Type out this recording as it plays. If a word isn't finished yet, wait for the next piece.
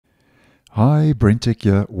Hi, BrenTech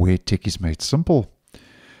here, where tech is made simple.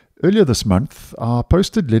 Earlier this month, I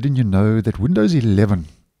posted letting you know that Windows 11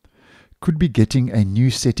 could be getting a new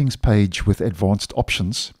settings page with advanced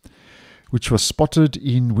options, which was spotted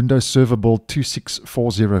in Windows Server Build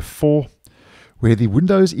 26404, where the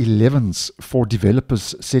Windows 11's for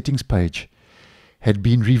developers settings page had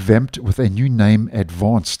been revamped with a new name,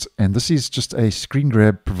 Advanced. And this is just a screen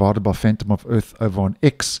grab provided by Phantom of Earth over on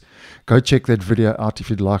X. Go check that video out if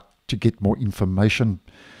you'd like to get more information.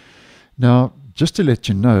 Now, just to let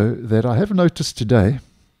you know that I have noticed today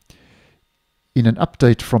in an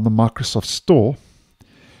update from the Microsoft Store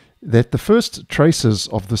that the first traces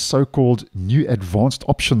of the so-called new advanced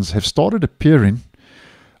options have started appearing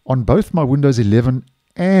on both my Windows 11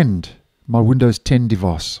 and my Windows 10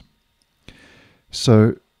 device.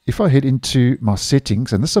 So if I head into my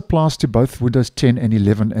settings, and this applies to both Windows 10 and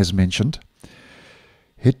 11 as mentioned,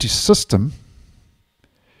 head to System,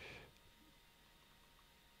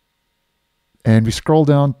 and we scroll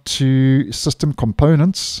down to System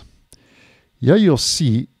Components. Here you'll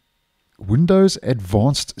see Windows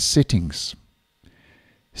Advanced Settings,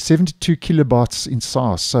 72 kilobytes in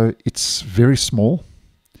size, so it's very small.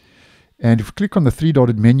 And if we click on the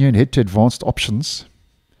three-dotted menu and head to Advanced Options,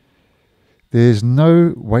 there's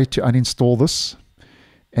no way to uninstall this.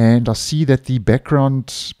 And I see that the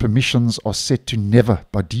background permissions are set to never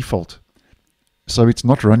by default. So it's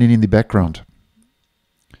not running in the background.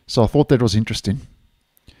 So I thought that was interesting.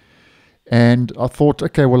 And I thought,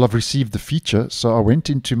 okay, well, I've received the feature. So I went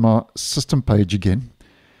into my system page again.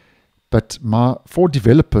 But my for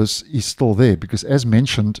developers is still there because, as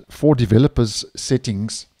mentioned, for developers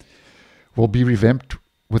settings will be revamped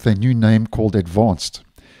with a new name called Advanced.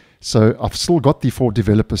 So I've still got the for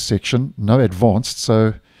developers section, no Advanced.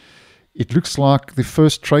 So it looks like the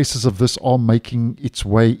first traces of this are making its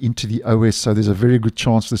way into the OS. So there's a very good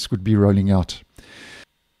chance this could be rolling out.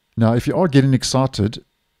 Now, if you are getting excited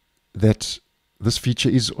that this feature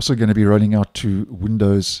is also going to be rolling out to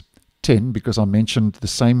Windows 10, because I mentioned the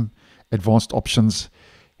same advanced options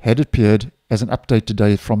had appeared as an update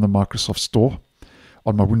today from the Microsoft Store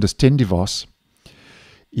on my Windows 10 device,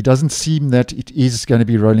 it doesn't seem that it is going to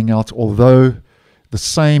be rolling out, although the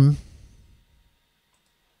same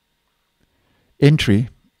entry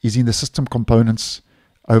is in the system components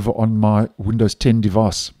over on my Windows 10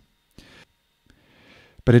 device.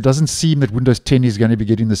 But it doesn't seem that Windows 10 is going to be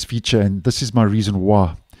getting this feature, and this is my reason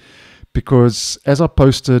why. Because as I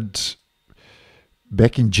posted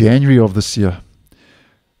back in January of this year,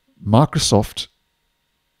 Microsoft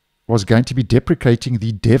was going to be deprecating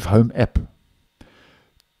the Dev Home app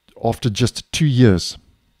after just 2 years,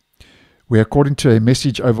 where according to a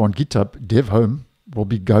message over on GitHub, Dev Home will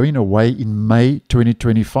be going away in May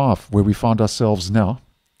 2025, where we find ourselves now.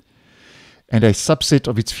 And a subset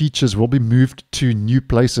of its features will be moved to new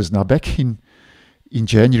places. Now, back in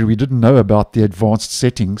January, we didn't know about the advanced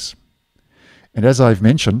settings. And as I've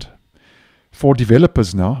mentioned, for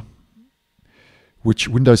developers now, which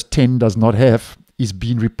Windows 10 does not have, is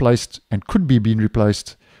being replaced and could be being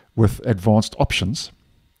replaced with advanced options.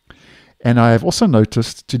 And I have also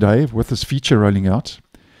noticed today with this feature rolling out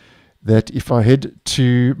that if I head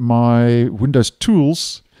to my Windows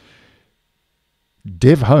Tools,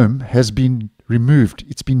 Dev Home has been removed.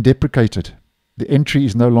 It's been deprecated. The entry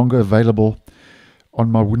is no longer available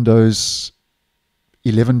on my Windows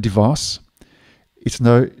 11 device. It's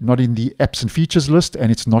not in the apps and features list,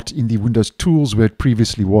 and it's not in the Windows Tools where it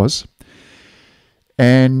previously was.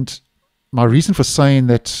 And my reason for saying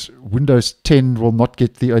that Windows 10 will not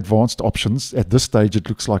get the advanced options, at this stage it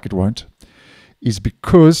looks like it won't, is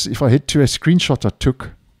because if I head to a screenshot I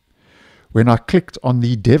took, when I clicked on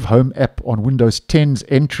the Dev Home app on Windows 10's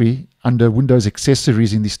entry under Windows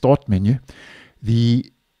Accessories in the Start menu, the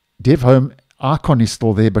Dev Home icon is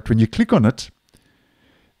still there, but when you click on it,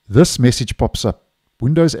 this message pops up.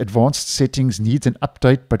 Windows Advanced Settings needs an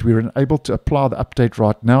update, but we're unable to apply the update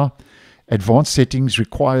right now. Advanced Settings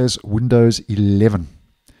requires Windows 11.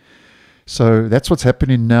 So that's what's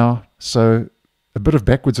happening now. So a bit of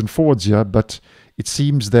backwards and forwards here, but it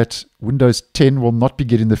seems that Windows 10 will not be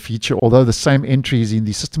getting the feature, although the same entry is in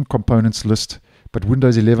the system components list. But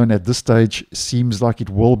Windows 11 at this stage seems like it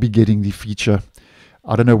will be getting the feature.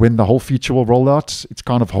 I don't know when the whole feature will roll out. It's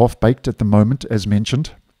kind of half-baked at the moment, as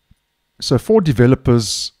mentioned. So for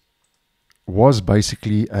developers was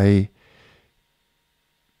basically a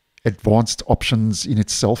advanced options in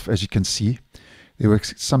itself, as you can see. There were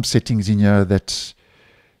some settings in here that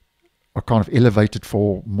are kind of elevated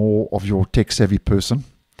for more of your tech-savvy person.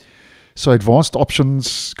 So advanced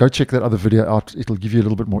options, go check that other video out. It'll give you a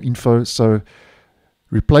little bit more info. So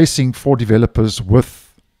replacing for developers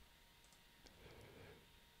with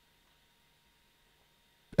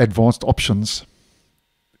advanced options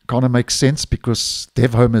kind of makes sense because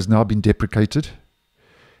Dev Home has now been deprecated,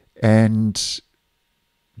 and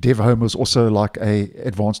Dev Home was also like a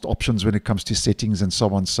advanced options when it comes to settings and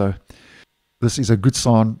so on. So this is a good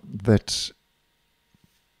sign that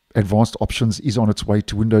advanced options is on its way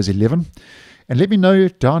to Windows 11. And let me know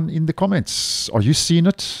down in the comments, are you seeing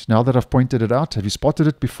it now that I've pointed it out? Have you spotted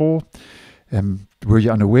it before? Were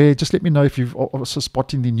you unaware? Just let me know if you've also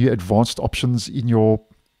spotting the new advanced options in your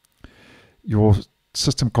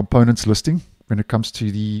system components listing when it comes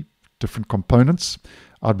to the different components.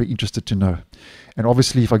 I'd be interested to know. And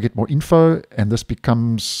obviously, if I get more info and this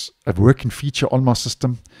becomes a working feature on my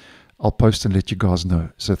system, I'll post and let you guys know.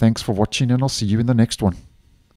 So thanks for watching, and I'll see you in the next one.